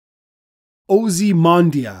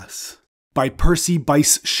Ozymandias by Percy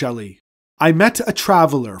Bysshe Shelley. I met a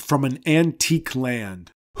traveler from an antique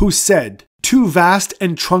land who said, "Two vast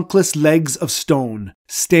and trunkless legs of stone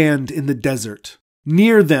stand in the desert.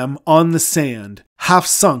 Near them on the sand, half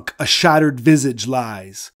sunk, a shattered visage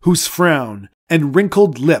lies, whose frown and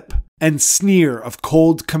wrinkled lip and sneer of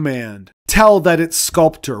cold command tell that its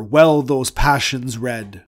sculptor well those passions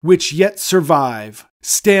read, which yet survive,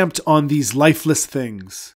 stamped on these lifeless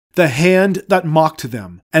things, the hand that mocked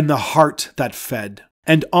them and the heart that fed.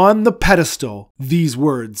 And on the pedestal these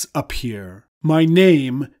words appear: My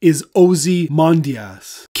name is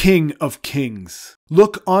Ozymandias, King of Kings.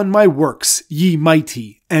 Look on my works, ye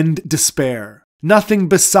mighty, and despair. Nothing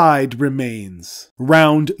beside remains.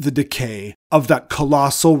 Round the decay of that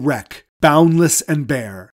colossal wreck, boundless and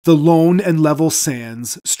bare, the lone and level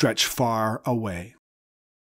sands stretch far away."